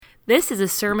This is a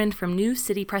sermon from New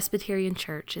City Presbyterian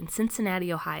Church in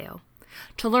Cincinnati, Ohio.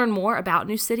 To learn more about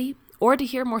New City or to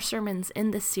hear more sermons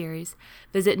in this series,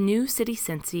 visit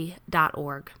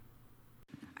newcitycincy.org.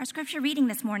 Our scripture reading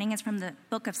this morning is from the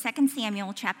book of 2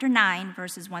 Samuel, chapter 9,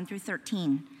 verses 1 through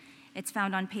 13. It's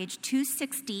found on page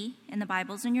 260 in the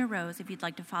Bibles in your rows if you'd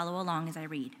like to follow along as I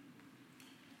read.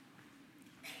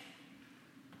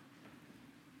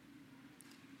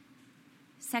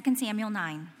 Second Samuel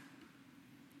 9.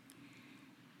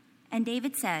 And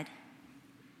David said,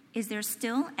 "Is there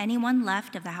still anyone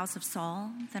left of the house of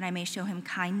Saul, that I may show him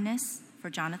kindness for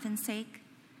Jonathan's sake?"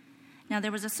 Now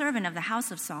there was a servant of the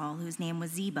house of Saul, whose name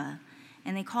was Ziba,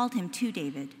 and they called him to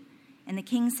David. And the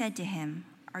king said to him,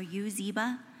 "Are you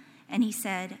Ziba?" And he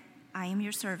said, "I am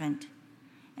your servant."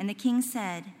 And the king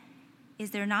said,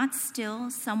 "Is there not still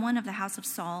someone of the house of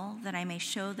Saul, that I may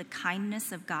show the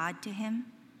kindness of God to him?"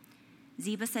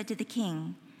 Ziba said to the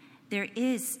king, "There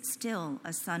is still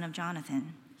a son of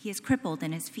Jonathan. He is crippled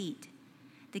in his feet."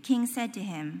 The king said to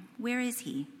him, "Where is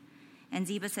he?" And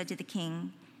Ziba said to the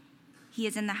king, "He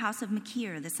is in the house of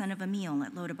Machir, the son of Amiel,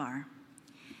 at Lodabar."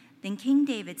 Then King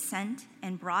David sent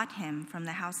and brought him from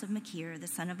the house of Machir, the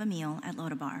son of Amiel, at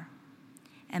Lodabar.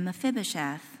 And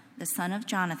Mephibosheth, the son of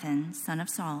Jonathan, son of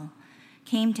Saul,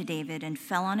 came to David and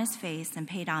fell on his face and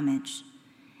paid homage.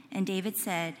 And David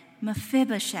said,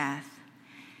 "Mephibosheth."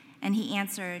 And he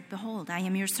answered, "Behold, I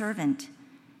am your servant."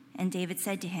 And David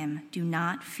said to him, "Do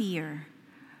not fear,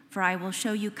 for I will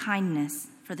show you kindness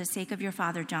for the sake of your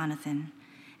father Jonathan,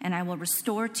 and I will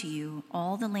restore to you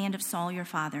all the land of Saul your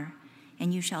father,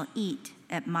 and you shall eat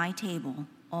at my table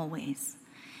always."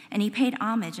 And he paid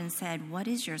homage and said, "What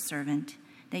is your servant,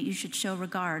 that you should show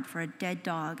regard for a dead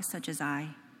dog such as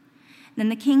I?" Then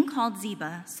the king called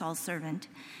Ziba, Saul's servant,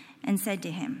 and said to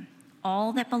him,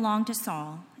 "All that belonged to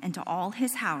Saul and to all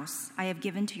his house I have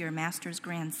given to your master's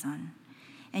grandson.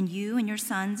 And you and your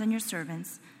sons and your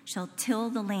servants shall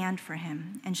till the land for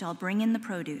him and shall bring in the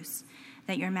produce,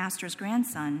 that your master's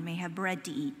grandson may have bread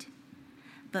to eat.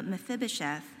 But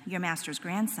Mephibosheth, your master's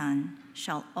grandson,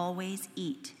 shall always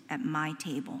eat at my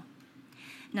table."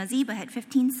 Now Ziba had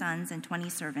 15 sons and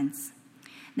 20 servants.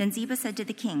 Then Ziba said to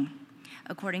the king,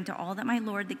 "According to all that my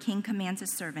lord the king commands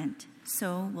his servant,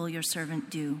 so will your servant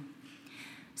do."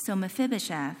 So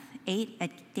Mephibosheth ate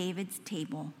at David's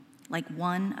table like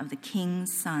one of the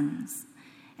king's sons.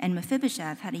 And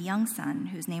Mephibosheth had a young son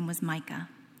whose name was Micah.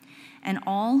 And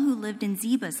all who lived in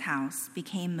Ziba's house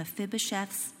became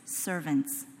Mephibosheth's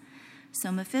servants.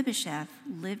 So Mephibosheth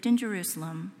lived in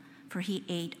Jerusalem, for he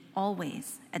ate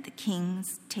always at the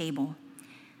king's table.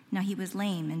 Now he was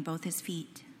lame in both his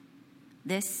feet.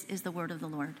 This is the word of the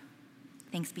Lord.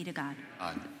 Thanks be to God.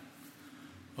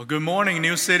 Well, good morning,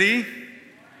 New City.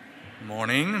 Good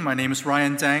morning. My name is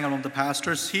Ryan Dang. I'm one of the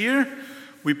pastors here.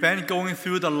 We've been going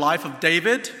through the life of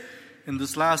David in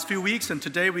this last few weeks, and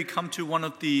today we come to one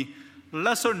of the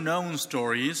lesser-known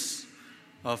stories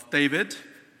of David.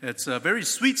 It's a very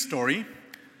sweet story,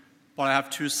 but I have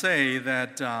to say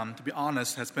that, to be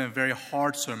honest, has been a very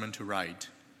hard sermon to write,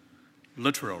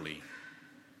 literally,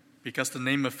 because the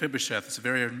name Mephibosheth is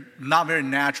not very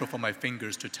natural for my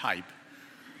fingers to type.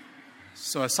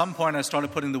 So at some point I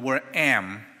started putting the word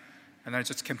 "am," and I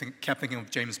just kept thinking of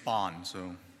James Bond.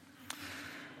 So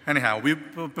anyhow,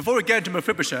 before we get into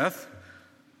Mephibosheth,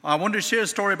 I wanted to share a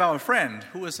story about a friend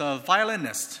who is a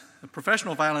violinist, a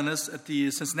professional violinist at the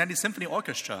Cincinnati Symphony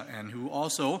Orchestra, and who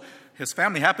also, his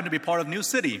family happened to be part of New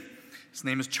City. His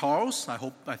name is Charles.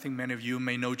 I think many of you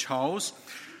may know Charles.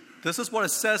 This is what it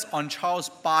says on Charles'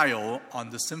 bio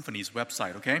on the symphony's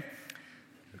website, okay?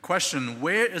 The question,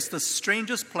 where is the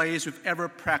strangest place you've ever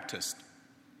practiced?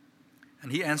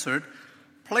 And he answered,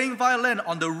 "Playing violin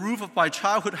on the roof of my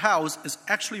childhood house is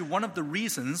actually one of the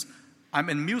reasons I'm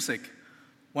in music.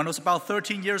 When I was about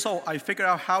 13 years old, I figured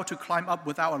out how to climb up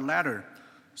without a ladder.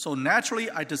 So naturally,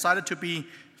 I decided to be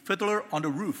fiddler on the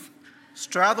roof,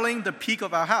 straddling the peak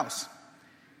of our house.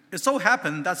 It so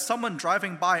happened that someone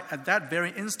driving by at that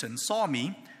very instant saw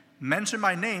me, mentioned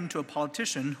my name to a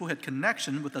politician who had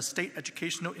connection with a state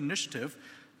educational initiative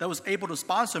that was able to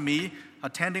sponsor me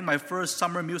attending my first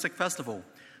summer music festival,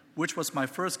 which was my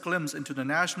first glimpse into the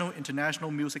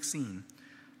international music scene.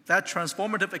 That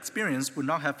transformative experience would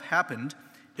not have happened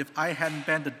if I hadn't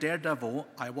been the daredevil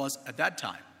I was at that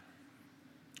time."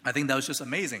 I think that was just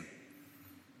amazing.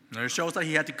 And it shows that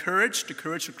he had the courage to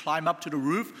climb up to the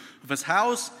roof of his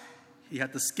house. He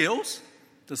had the skills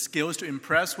to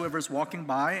impress whoever's walking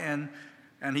by, and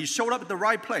he showed up at the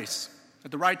right place at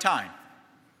the right time.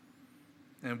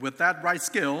 And with that right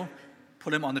skill,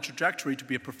 put him on the trajectory to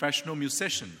be a professional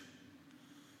musician.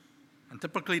 And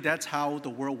typically that's how the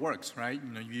world works, right?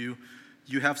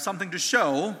 You have something to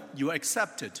show, you are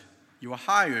accepted, you are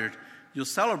hired, you're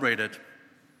celebrated,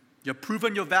 you've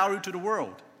proven your value to the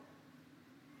world.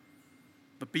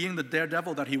 But being the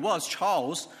daredevil that he was,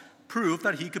 Charles proved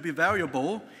that he could be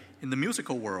valuable in the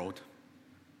musical world.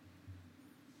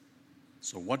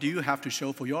 So what do you have to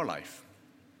show for your life?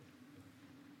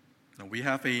 Now, we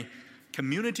have a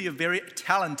community of very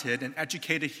talented and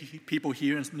educated people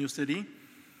here in New City.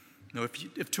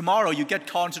 If tomorrow you get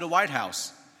called into the White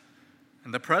House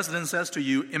and the president says to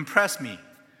you, "Impress me,"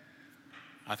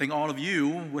 I think all of you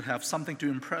would have something to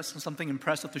impress, something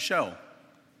impressive to show.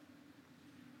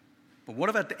 But what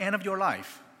if at the end of your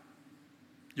life,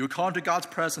 you're called to God's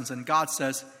presence and God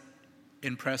says,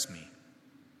 "Impress me"?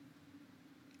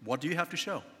 What do you have to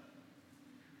show?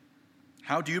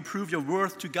 How do you prove your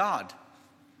worth to God?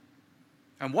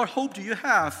 And what hope do you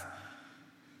have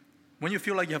when you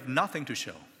feel like you have nothing to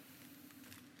show?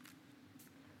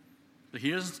 So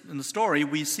here's in the story,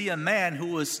 we see a man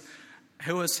who has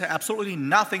absolutely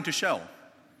nothing to show,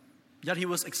 yet he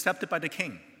was accepted by the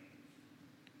king.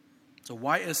 So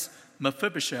why is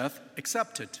Mephibosheth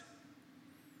accepted?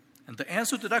 And the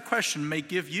answer to that question may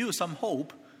give you some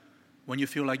hope when you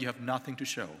feel like you have nothing to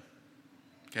show.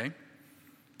 Okay?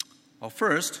 Well,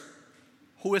 first,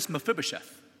 who is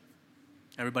Mephibosheth?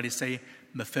 Everybody say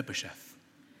Mephibosheth.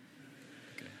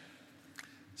 Okay.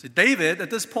 So David, at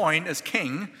this point, is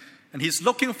king, and he's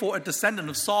looking for a descendant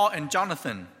of Saul and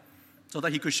Jonathan so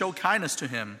that he could show kindness to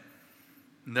him.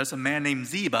 And there's a man named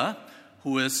Ziba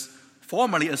who is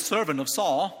formerly a servant of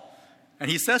Saul, and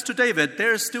he says to David,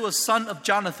 "There is still a son of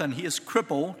Jonathan. He is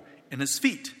crippled in his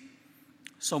feet."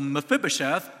 So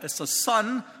Mephibosheth is the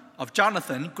son of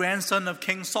Jonathan, grandson of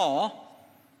King Saul.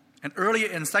 And earlier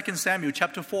in 2 Samuel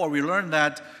chapter 4, we learned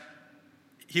that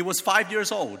he was 5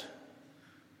 years old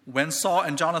when Saul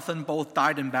and Jonathan both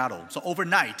died in battle. So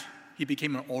overnight, he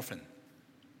became an orphan.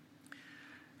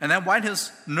 And then when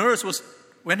his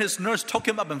nurse took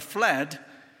him up and fled,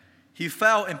 he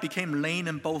fell and became lame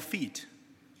in both feet.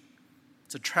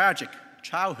 It's a tragic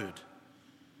childhood.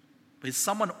 But he's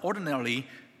someone ordinarily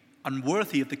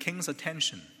unworthy of the king's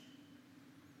attention.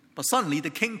 But suddenly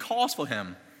the king calls for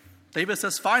him. David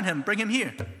says, "Find him, bring him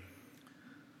here."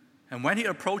 And when he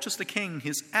approaches the king,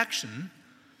 his action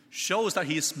shows that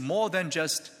he's more than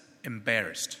just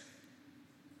embarrassed.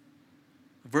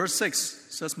 Verse 6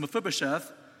 says,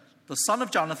 Mephibosheth, the son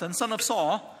of Jonathan, son of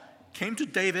Saul, came to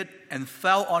David and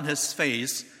fell on his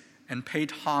face and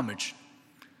paid homage.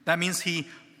 That means he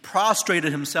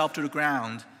prostrated himself to the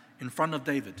ground in front of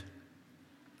David.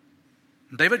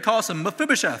 And David calls him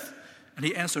Mephibosheth, and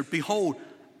he answered, "Behold,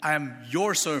 I am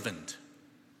your servant."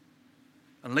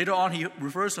 And later on, he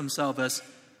refers to himself as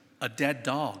a dead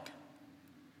dog.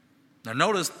 Now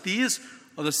notice, these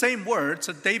are the same words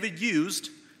that David used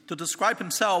to describe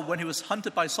himself when he was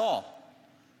hunted by Saul.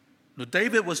 Now,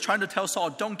 David was trying to tell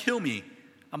Saul, "Don't kill me.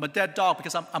 I'm a dead dog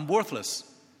because I'm worthless."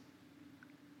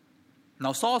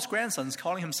 Now Saul's grandson is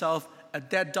calling himself a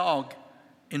dead dog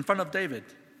in front of David.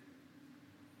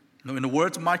 Now, in the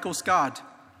words of Michael Scott,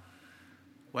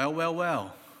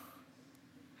 well,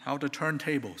 how to turn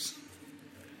tables.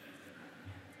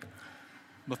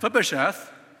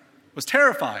 Mephibosheth was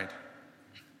terrified.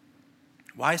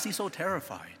 Why is he so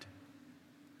terrified?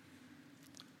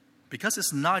 Because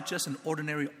it's not just an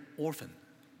ordinary orphan.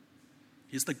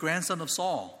 He's the grandson of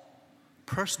Saul.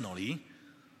 Personally,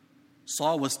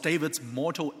 Saul was David's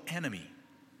mortal enemy.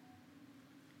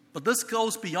 But this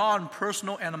goes beyond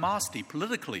personal animosity.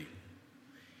 Politically,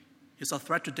 he's a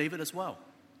threat to David as well.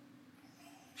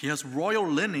 He has royal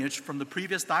lineage from the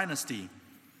previous dynasty.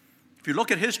 If you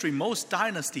look at history, most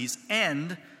dynasties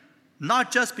end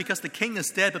not just because the king is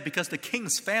dead, but because the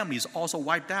king's family is also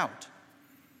wiped out.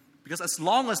 Because as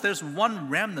long as there's one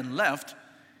remnant left,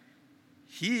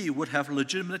 he would have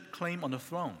legitimate claim on the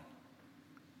throne.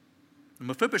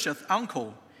 Mephibosheth's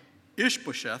uncle,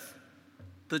 Ishbosheth,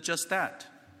 did just that.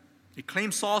 He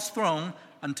claimed Saul's throne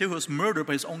until he was murdered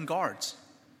by his own guards.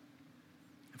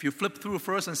 If you flip through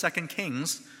 1 and 2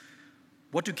 Kings,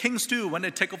 what do kings do when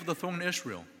they take over the throne in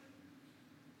Israel?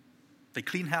 They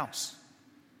clean house.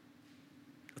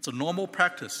 It's a normal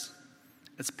practice.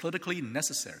 It's politically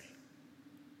necessary.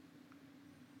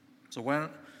 So when I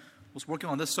was working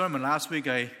on this sermon last week,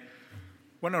 I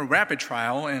went on a rapid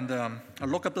trial and I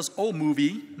looked up this old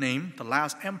movie named The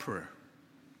Last Emperor.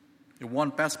 It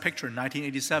won Best Picture in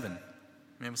 1987.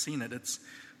 You haven't seen it. It's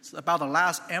about the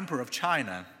last emperor of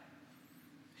China.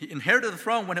 He inherited the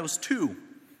throne when he was 2.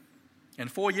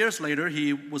 And 4 years later,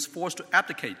 he was forced to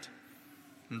abdicate.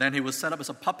 And then he was set up as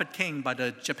a puppet king by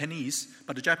the Japanese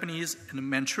in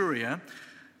Manchuria.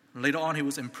 Later on, he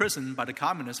was imprisoned by the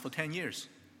communists for 10 years.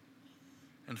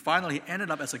 And finally, he ended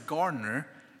up as a gardener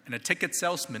and a ticket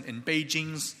salesman in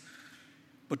Beijing's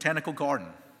botanical garden.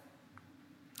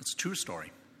 It's a true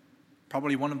story.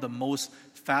 Probably one of the most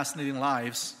fascinating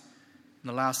lives in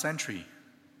the last century.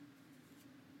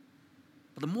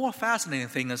 But the more fascinating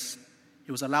thing is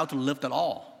he was allowed to live at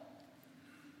all.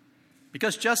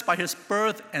 Because just by his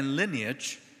birth and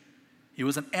lineage, he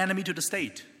was an enemy to the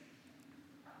state.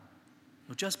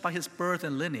 So just by his birth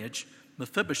and lineage,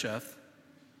 Mephibosheth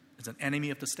is an enemy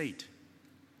of the state.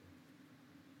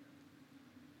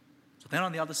 So then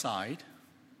on the other side,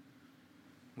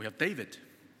 we have David.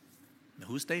 Now,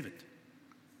 who's David?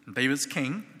 David's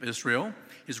king of Israel.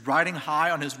 He's riding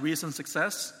high on his recent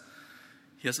success.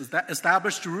 He has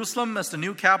established Jerusalem as the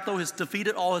new capital. He's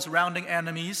defeated all his surrounding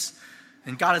enemies.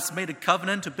 And God has made a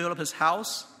covenant to build up his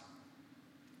house.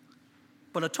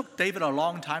 But it took David a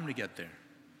long time to get there.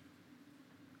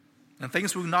 And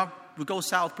things would go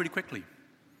south pretty quickly.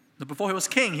 But before he was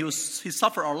king, he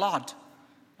suffered a lot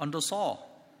under Saul,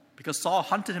 because Saul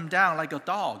hunted him down like a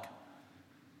dog.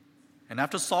 And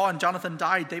after Saul and Jonathan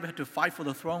died, David had to fight for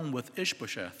the throne with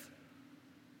Mephibosheth,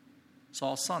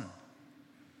 Saul's son.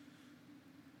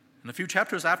 And a few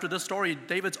chapters after this story,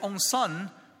 David's own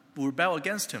son would rebel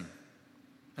against him.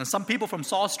 And some people from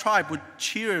Saul's tribe would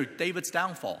cheer David's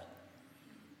downfall.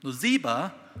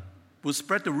 Ziba would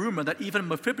spread the rumor that even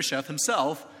Mephibosheth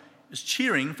himself is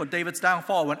cheering for David's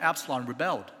downfall when Absalom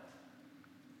rebelled.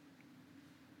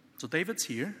 So David's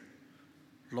here,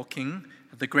 looking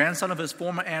at the grandson of his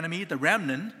former enemy, the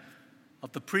remnant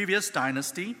of the previous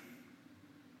dynasty.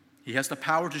 He has the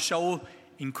power to show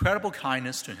incredible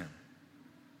kindness to him.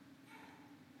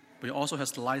 But he also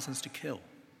has the license to kill.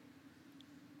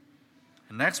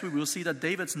 And next we will see that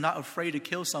David's not afraid to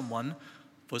kill someone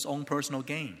for his own personal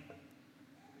gain.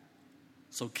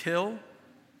 So kill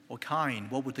or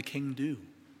kind, what would the king do?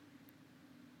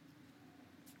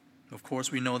 Of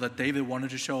course, we know that David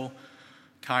wanted to show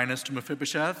kindness to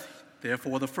Mephibosheth.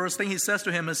 Therefore, the first thing he says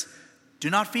to him is, "Do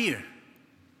not fear,"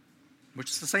 which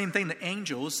is the same thing the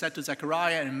angels said to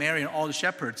Zechariah and Mary and all the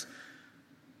shepherds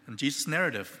in Jesus'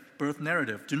 narrative, birth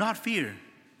narrative. Do not fear.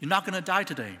 You're not going to die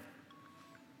today.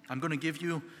 I'm going to give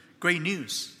you great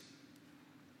news.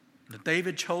 That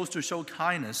David chose to show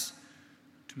kindness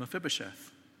to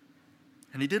Mephibosheth.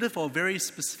 And he did it for a very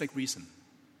specific reason.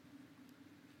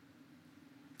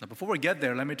 Now, before we get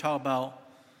there, let me talk about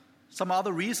some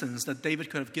other reasons that David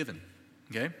could have given.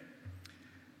 Okay?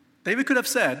 David could have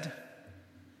said,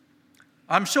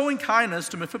 "I'm showing kindness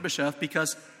to Mephibosheth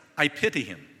because I pity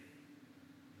him.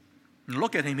 And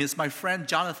look at him, he's my friend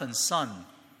Jonathan's son.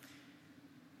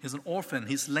 He's an orphan,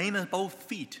 he's lame at both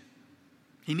feet.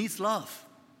 He needs love."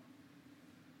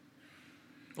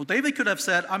 Well, David could have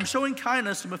said, "I'm showing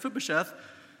kindness to Mephibosheth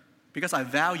because I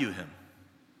value him.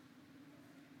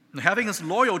 And having his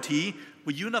loyalty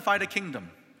will unify the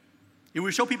kingdom. It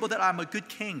will show people that I'm a good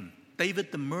king,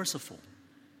 David the merciful."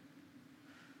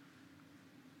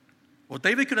 Well,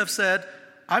 David could have said,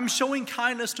 "I'm showing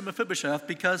kindness to Mephibosheth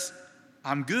because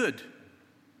I'm good.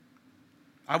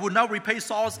 I would not repay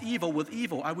Saul's evil with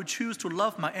evil. I would choose to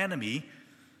love my enemy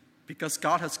because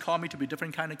God has called me to be a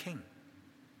different kind of king."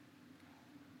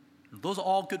 Those are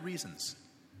all good reasons.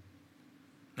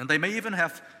 And they may even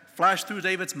have flashed through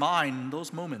David's mind in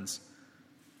those moments.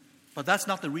 But that's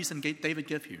not the reason David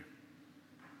gave here.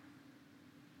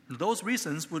 And those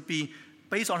reasons would be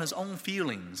based on his own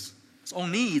feelings, his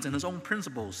own needs, and his own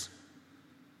principles.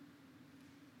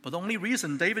 But the only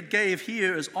reason David gave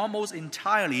here is almost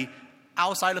entirely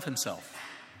outside of himself.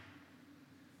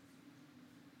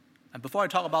 And before I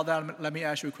talk about that, let me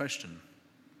ask you a question.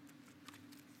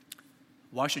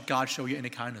 Why should God show you any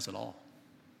kindness at all?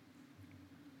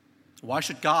 Why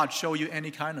should God show you any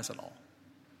kindness at all?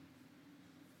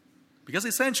 Because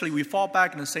essentially we fall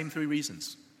back in the same three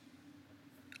reasons.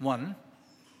 One,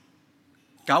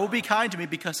 God will be kind to me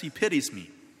because he pities me.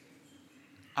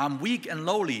 I'm weak and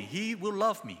lowly. He will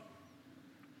love me.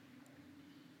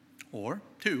 Or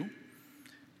two,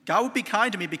 God will be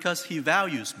kind to me because he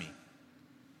values me.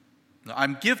 Now,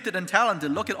 I'm gifted and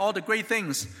talented. Look at all the great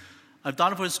things I've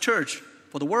done for his church,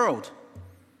 for the world.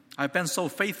 I've been so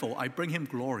faithful. I bring him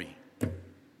glory.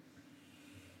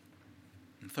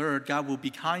 And third, God will be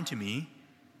kind to me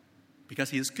because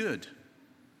he is good.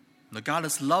 Now, God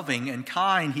is loving and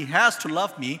kind. He has to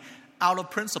love me out of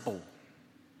principle.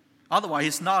 Otherwise,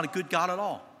 he's not a good God at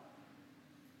all.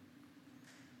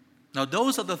 Now,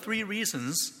 those are the three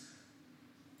reasons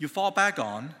you fall back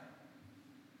on.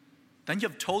 Then you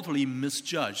have totally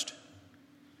misjudged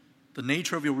the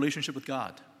nature of your relationship with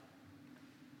God.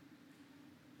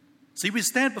 See, we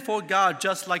stand before God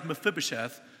just like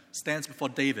Mephibosheth stands before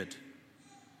David.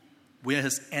 We are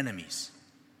his enemies.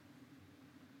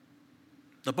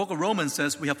 The book of Romans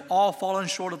says we have all fallen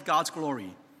short of God's glory.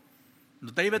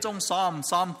 David's own psalm,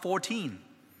 Psalm 14,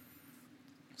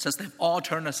 says they've all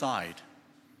turned aside.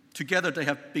 Together they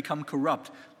have become corrupt.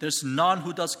 There's none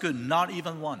who does good, not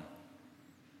even one.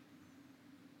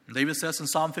 And David says in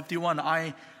Psalm 51,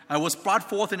 I was brought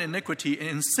forth in iniquity, and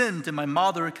in sin did my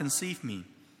mother conceive me.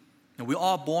 And we're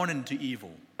all born into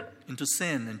evil, into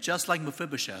sin, and just like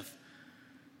Mephibosheth,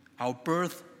 our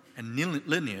birth and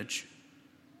lineage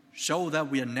show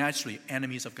that we are naturally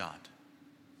enemies of God.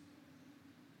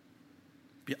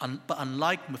 But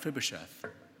unlike Mephibosheth,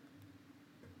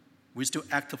 we still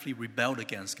actively rebelled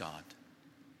against God.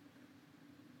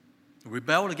 We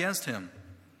rebelled against him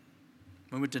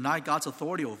when we denied God's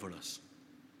authority over us.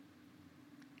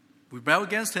 We rebelled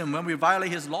against him when we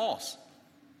violate his laws.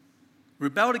 We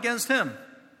rebelled against him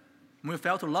when we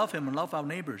failed to love him and love our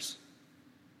neighbors.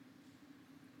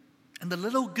 And the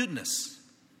little goodness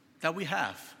that we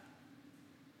have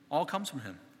all comes from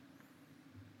him,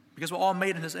 because we're all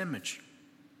made in his image.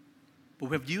 But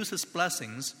we have used his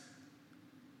blessings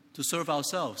to serve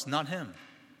ourselves, not him.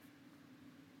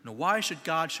 Now, why should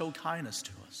God show kindness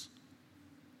to us?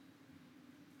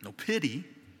 No pity.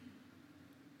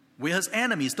 We're his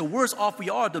enemies. The worse off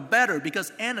we are, the better,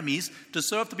 because enemies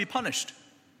deserve to be punished.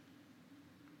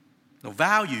 No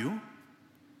value.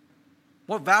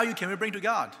 What value can we bring to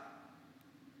God?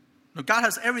 No, God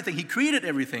has everything. He created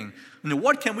everything.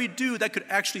 What can we do that could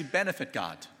actually benefit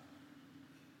God?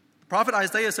 The prophet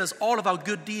Isaiah says all of our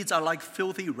good deeds are like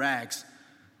filthy rags.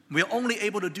 We are only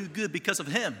able to do good because of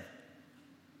him.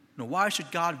 Now, why should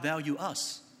God value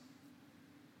us?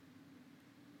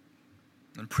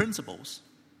 And principles.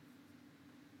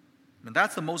 And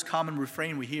that's the most common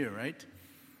refrain we hear, right?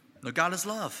 No, God is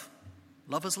love.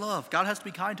 Love is love. God has to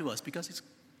be kind to us because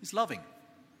he's loving.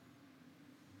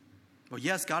 Well,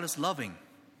 yes, God is loving.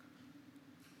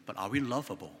 But are we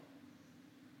lovable?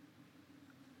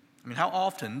 I mean, how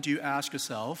often do you ask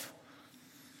yourself,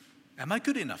 am I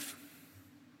good enough?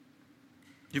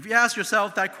 If you ask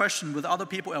yourself that question with other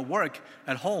people at work,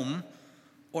 at home,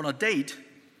 or on a date,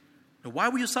 why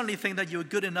would you suddenly think that you're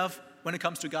good enough when it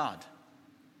comes to God?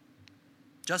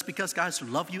 Just because God has to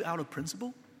love you out of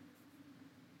principle?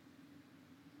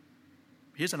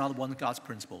 Here's another one of God's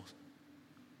principles.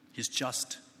 He's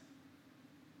just.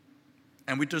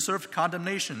 And we deserve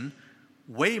condemnation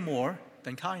way more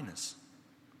than kindness.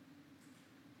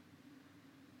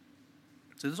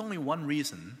 So there's only one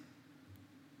reason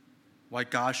why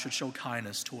God should show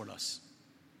kindness toward us.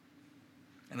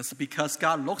 And it's because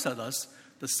God looks at us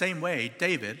the same way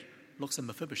David looks at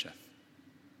Mephibosheth.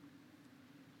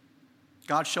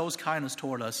 God shows kindness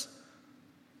toward us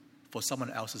for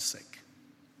someone else's sake.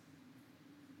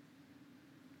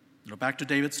 Back to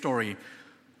David's story.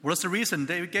 What is the reason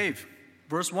David gave?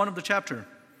 Verse 1 of the chapter.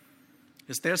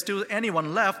 Is there still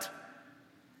anyone left,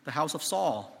 the house of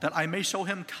Saul, that I may show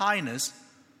him kindness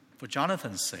for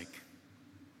Jonathan's sake?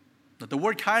 Now, the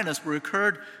word kindness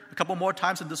recurred a couple more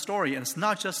times in the story, and it's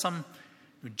not just some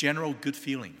general good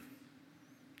feeling.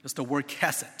 It's the word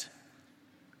chesed.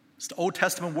 It's the Old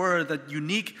Testament word that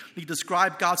uniquely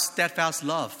describes God's steadfast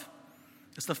love.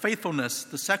 It's the faithfulness,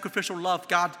 the sacrificial love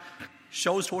God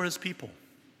shows toward his people.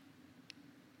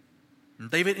 And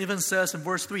David even says in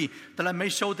verse 3 that I may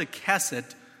show the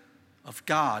chesed of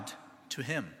God to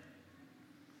him.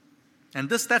 And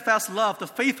this steadfast love, the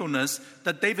faithfulness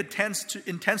that David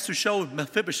intends to show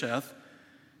Mephibosheth,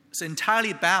 is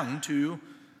entirely bound to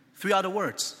three other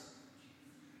words: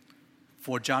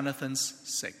 for Jonathan's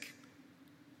sake.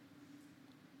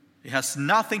 It has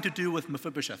nothing to do with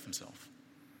Mephibosheth himself.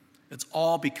 It's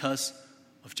all because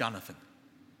of Jonathan.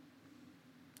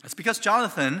 It's because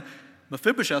Jonathan,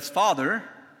 Mephibosheth's father,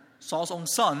 Saul's own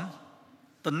son,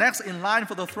 the next in line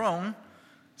for the throne,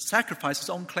 sacrificed his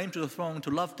own claim to the throne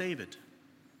to love David.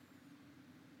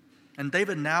 And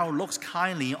David now looks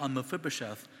kindly on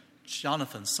Mephibosheth,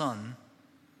 Jonathan's son,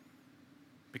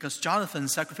 because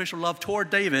Jonathan's sacrificial love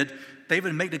toward David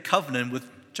made a covenant with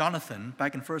Jonathan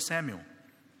back in 1 Samuel.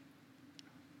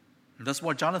 And that's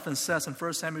what Jonathan says in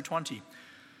 1 Samuel 20.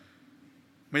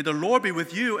 May the Lord be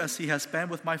with you as he has been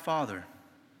with my father.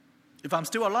 If I'm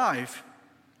still alive,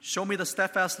 show me the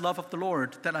steadfast love of the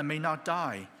Lord, that I may not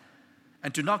die.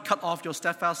 And do not cut off your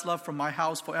steadfast love from my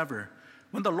house forever,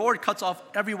 when the Lord cuts off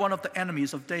every one of the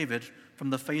enemies of David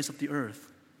from the face of the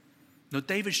earth. Now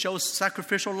David shows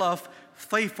sacrificial love,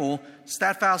 faithful,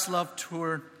 steadfast love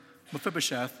toward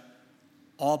Mephibosheth,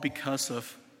 all because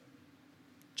of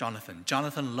Jonathan.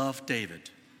 Jonathan loved David,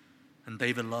 and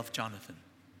David loved Jonathan.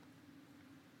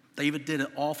 David did it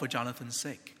all for Jonathan's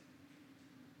sake.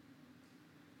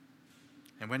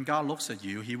 And when God looks at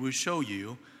you, he will show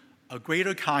you a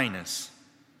greater kindness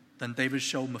than David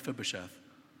showed Mephibosheth,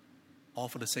 all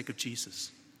for the sake of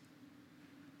Jesus.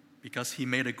 Because he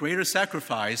made a greater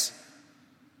sacrifice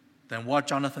than what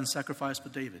Jonathan sacrificed for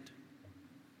David.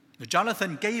 Now,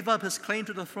 Jonathan gave up his claim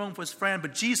to the throne for his friend,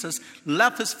 but Jesus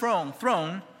left his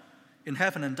throne in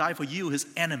heaven and died for you, his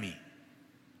enemy.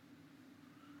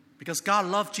 Because God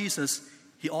loved Jesus,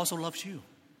 he also loves you.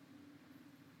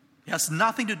 It has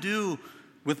nothing to do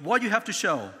with what you have to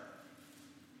show.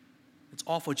 It's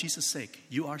all for Jesus' sake.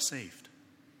 You are saved.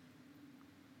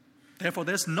 Therefore,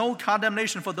 there's no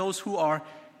condemnation for those who are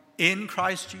in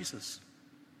Christ Jesus.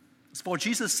 It's for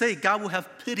Jesus' sake, God will have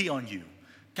pity on you.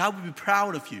 God will be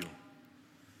proud of you.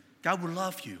 God will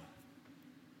love you.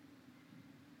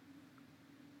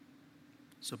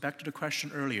 So back to the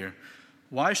question earlier.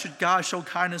 Why should God show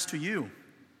kindness to you?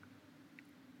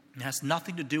 It has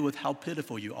nothing to do with how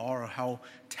pitiful you are or how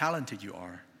talented you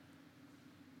are.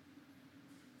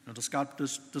 You know,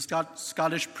 the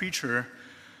Scottish preacher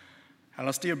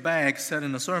Alistair Begg said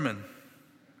in a sermon,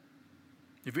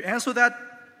 if you answer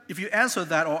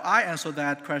that or I answer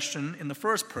that question in the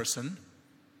first person,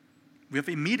 we have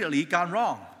immediately gone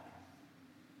wrong.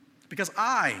 Because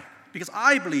I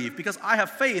believe, because I have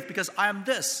faith, because I am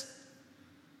this.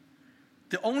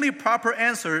 The only proper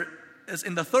answer is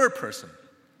in the third person.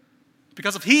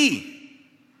 Because of he.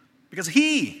 Because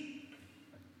he.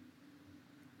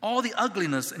 All the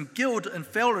ugliness and guilt and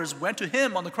failures went to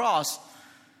him on the cross,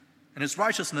 and his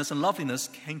righteousness and loveliness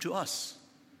came to us.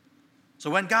 So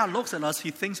when God looks at us,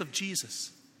 he thinks of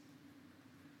Jesus.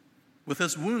 With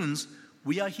his wounds,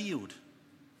 we are healed.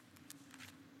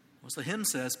 As the hymn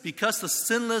says, because the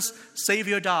sinless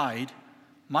Savior died,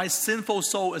 my sinful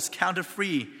soul is counted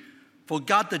free, for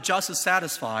God the just is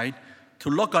satisfied to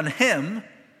look on him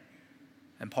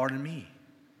and pardon me.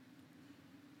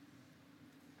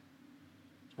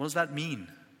 What does that mean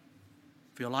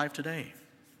for your life today?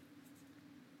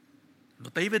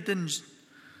 But David didn't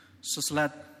just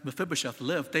let Mephibosheth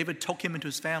live. David took him into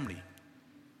his family.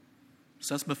 It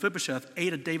says Mephibosheth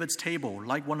ate at David's table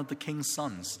like one of the king's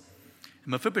sons.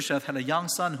 And Mephibosheth had a young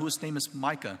son whose name is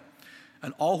Micah.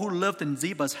 And all who lived in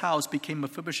Ziba's house became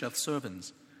Mephibosheth's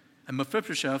servants. And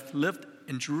Mephibosheth lived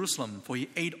in Jerusalem, for he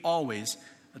ate always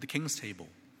at the king's table.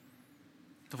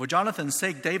 So for Jonathan's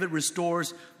sake, David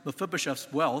restores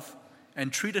Mephibosheth's wealth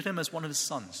and treated him as one of his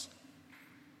sons.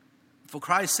 For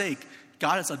Christ's sake,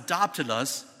 God has adopted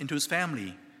us into his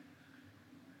family.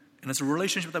 And it's a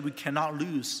relationship that we cannot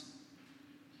lose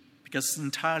because it's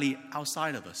entirely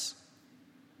outside of us.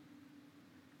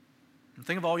 And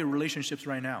think of all your relationships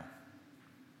right now.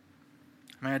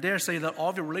 I mean, I dare say that all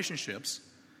of your relationships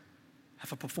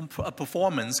have a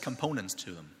performance component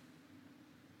to them,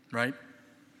 right?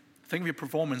 Think of your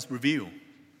performance review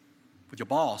with your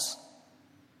boss,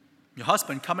 your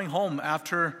husband coming home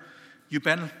after you've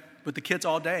been with the kids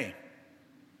all day,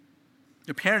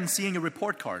 your parents seeing your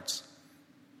report cards,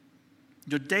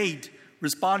 your date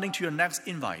responding to your next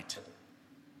invite.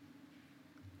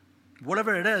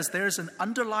 Whatever it is, there's an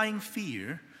underlying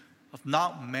fear of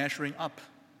not measuring up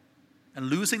and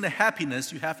losing the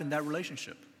happiness you have in that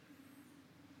relationship.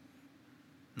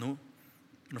 No.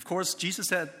 And of course, Jesus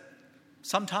said,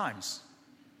 sometimes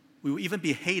we will even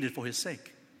be hated for his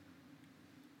sake.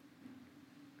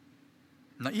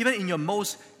 Now, even in your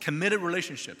most committed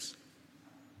relationships,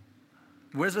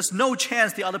 where there's no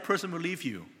chance the other person will leave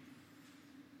you,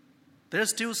 there's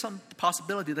still some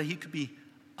possibility that he could be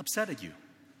upset at you.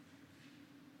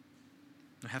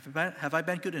 Have I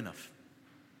been good enough?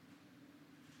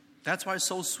 That's why it's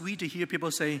so sweet to hear people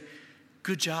say,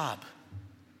 good job.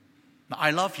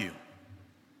 I love you.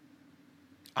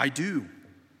 I do.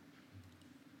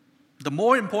 The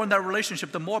more important that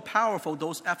relationship, the more powerful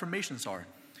those affirmations are.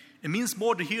 It means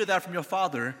more to hear that from your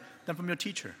father than from your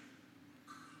teacher.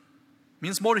 It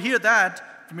means more to hear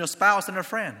that from your spouse than a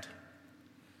friend.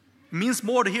 It means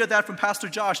more to hear that from Pastor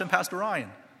Josh and Pastor Ryan.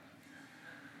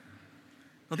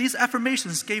 Now, these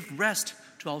affirmations gave rest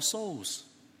to our souls.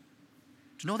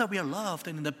 To know that we are loved,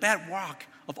 and in the bedrock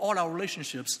of all our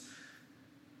relationships,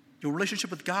 your relationship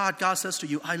with God, God says to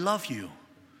you, I love you.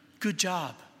 Good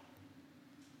job.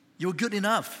 You're good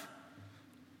enough.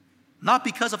 Not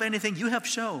because of anything you have to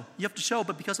show,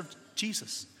 but because of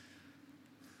Jesus.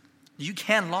 You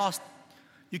can't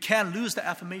lose the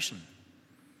affirmation.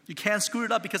 You can't screw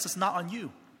it up because it's not on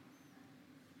you.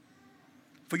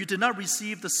 For you did not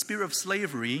receive the spirit of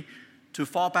slavery to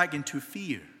fall back into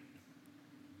fear,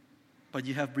 but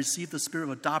you have received the spirit of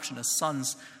adoption as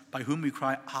sons, by whom we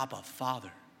cry, Abba,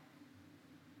 Father.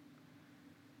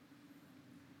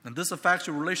 And this affects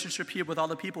your relationship here with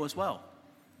other people as well.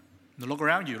 Now look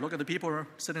around you. Look at the people who are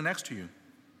sitting next to you.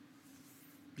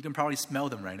 You can probably smell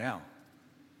them right now.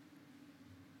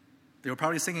 They were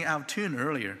probably singing out of tune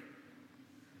earlier.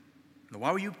 Now,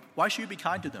 why should you be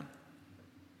kind to them?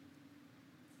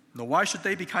 Now, why should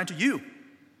they be kind to you?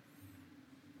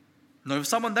 Now, if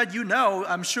someone that you know,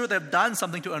 I'm sure they've done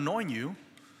something to annoy you.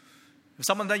 If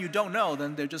someone that you don't know,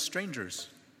 then they're just strangers.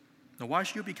 Now, why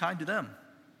should you be kind to them?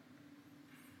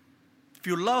 If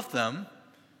you love them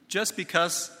just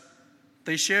because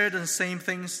they share the same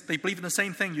things, they believe in the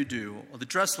same thing you do, or they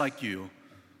dress like you,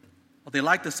 or they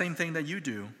like the same thing that you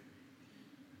do,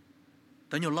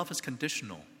 then your love is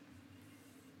conditional.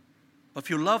 But if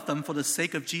you love them for the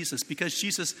sake of Jesus, because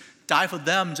Jesus died for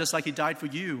them just like he died for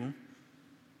you,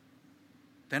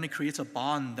 then it creates a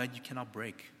bond that you cannot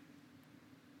break.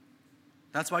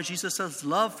 That's why Jesus says,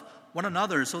 love one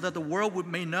another so that the world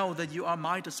may know that you are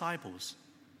my disciples.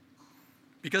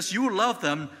 Because you love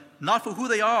them not for who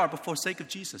they are, but for the sake of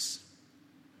Jesus.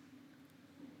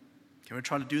 Can we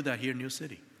try to do that here in New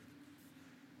City?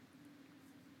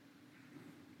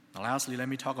 Now lastly, let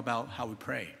me talk about how we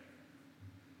pray.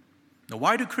 Now,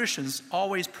 why do Christians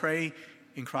always pray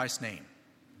in Christ's name?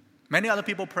 Many other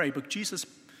people pray, but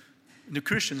the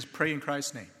Christians pray in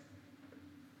Christ's name.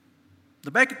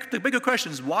 The bigger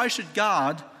question is, why should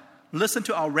God listen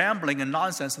to our rambling and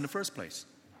nonsense in the first place?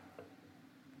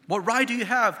 What right do you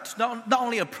have to not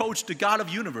only approach the God of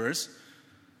the universe,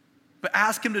 but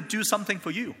ask him to do something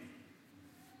for you?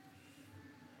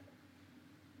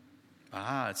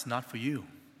 It's not for you,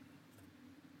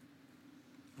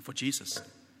 but for Jesus.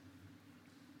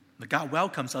 But God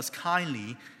welcomes us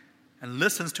kindly and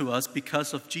listens to us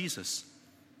because of Jesus.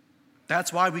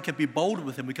 That's why we can be bold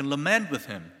with him. We can lament with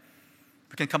him.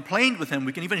 We can complain with him.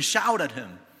 We can even shout at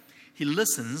him. He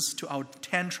listens to our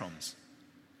tantrums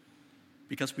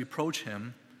because we approach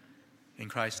him in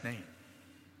Christ's name.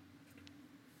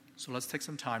 So let's take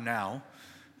some time now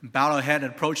and bow our head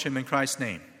and approach him in Christ's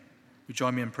name. You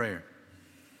join me in prayer.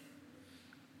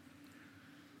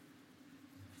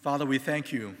 Father, we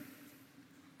thank you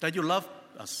that you love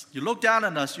us. You look down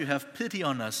on us. You have pity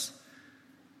on us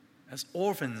as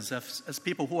orphans, as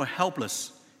people who are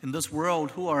helpless in this world,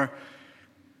 who are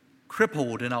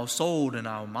crippled in our soul and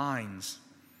our minds,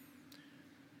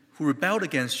 who rebelled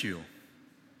against you.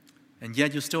 And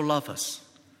yet you still love us.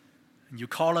 And you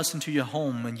call us into your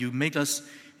home and you make us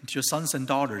into your sons and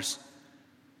daughters,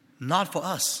 not for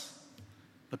us,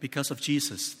 but because of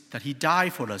Jesus, that he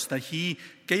died for us, that he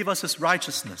gave us his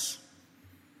righteousness,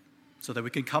 so that we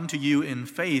can come to you in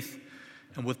faith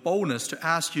and with boldness to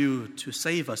ask you to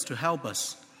save us, to help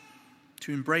us,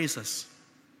 to embrace us.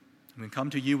 And we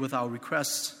come to you with our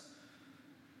requests.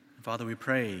 And Father, we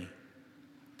pray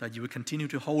that you would continue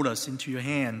to hold us into your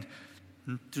hand.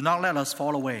 And do not let us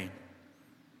fall away.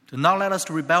 Do not let us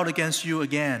to rebel against you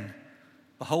again,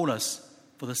 but hold us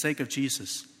for the sake of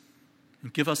Jesus.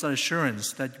 And give us that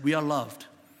assurance that we are loved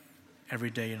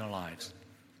every day in our lives.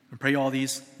 We pray all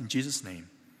these in Jesus' name.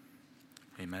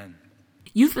 Amen.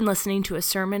 You've been listening to a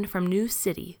sermon from New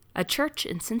City, a church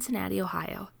in Cincinnati,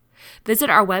 Ohio.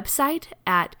 Visit our website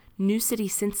at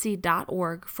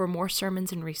newcitycincy.org for more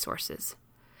sermons and resources.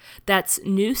 That's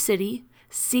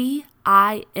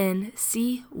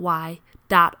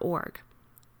newcitycincy.org.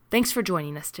 Thanks for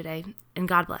joining us today, and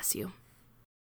God bless you.